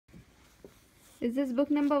Is this book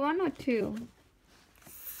number 1 or 2?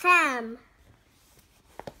 Sam.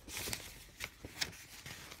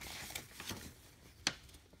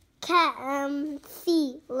 Cat.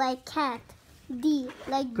 C like cat. D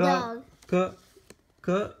like dog. D.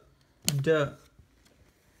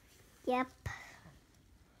 Yep.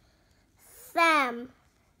 Sam.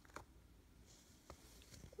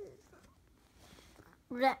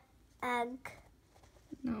 Rag.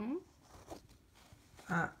 No.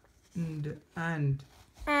 And. And.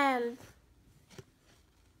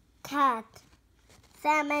 Cat.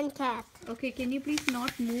 Sam and cat. Okay, can you please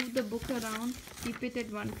not move the book around? Keep it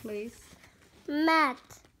at one place. Mat.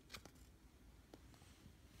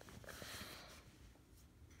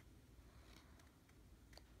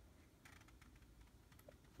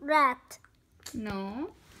 Rat. No.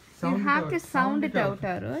 Sound you have it to out. sound it out,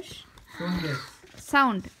 Aarush. Don't guess.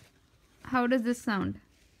 Sound. How does this sound?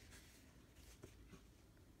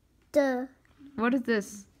 The. What is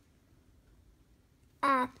this?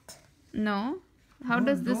 At. No. How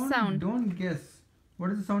does this sound? Don't guess.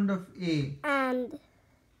 What is the sound of A? And.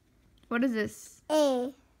 What is this?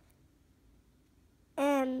 A.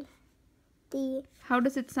 And. D. How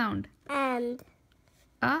does it sound? And.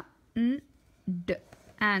 N D.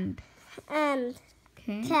 And. And.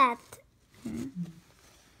 Okay. Cat. Okay.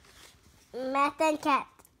 Mat and cat.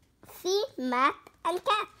 See? Mat and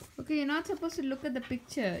cat. Okay, you're not supposed to look at the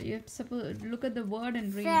picture. You have to look at the word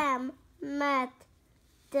and read. Sam. Mat.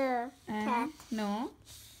 The. Cat. No.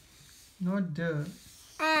 Not D.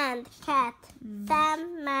 And cat.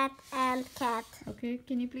 Sam, mat, and cat. Okay,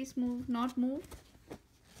 can you please move? Not move.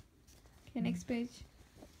 Okay, next page.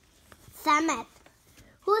 Samet.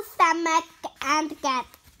 Who's Samet and cat?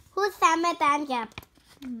 Who's Samet and cat?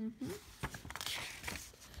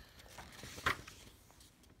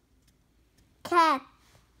 Cat.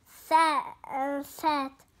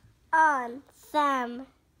 Sat on Sam.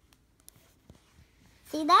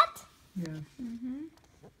 See that? Yeah.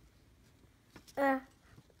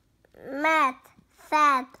 Matt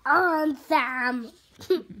sat on Sam.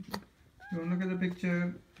 Don't look at the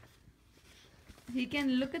picture. He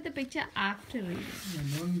can look at the picture after reading. Yeah,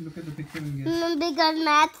 don't look at the picture and guess. Because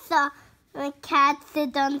Matt saw a cat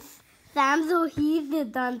sit on Sam, so he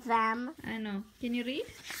sit on Sam. I know. Can you read?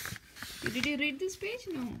 Did you read this page?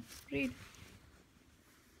 No. Read.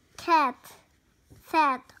 Cat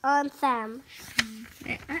sat on Sam.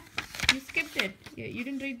 You skipped it. You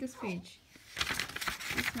didn't read this page.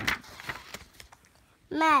 This one.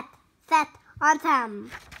 Matt sat on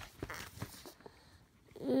Sam.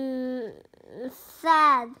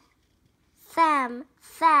 Sad. Sam.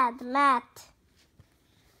 Sad. Matt.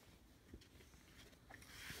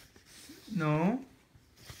 No.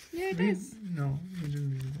 Yeah, it Read. is. No, you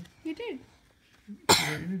didn't read that. He did.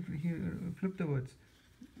 Flip the words.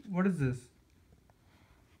 What is this?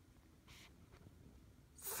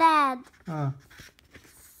 Sad. Ah,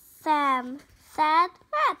 Sam. Sad.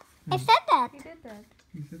 Matt. I said that. He did that.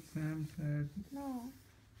 he said Sam said. No.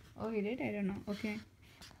 Oh, he did? I don't know. Okay.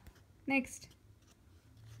 Next.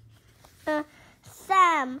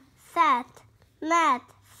 Sam sat. Matt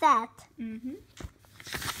sat.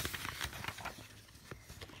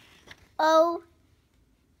 Oh.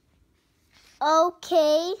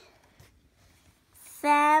 Okay.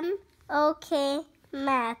 Sam. Okay.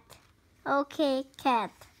 Matt. Okay.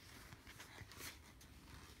 Cat.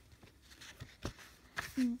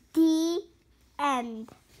 The end.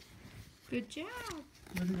 Good job.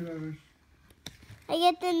 Very good, Aarush. I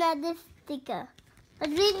get another sticker. But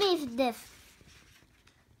read me this.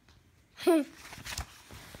 So,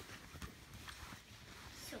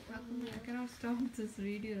 how come I cannot stop this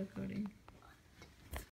video recording?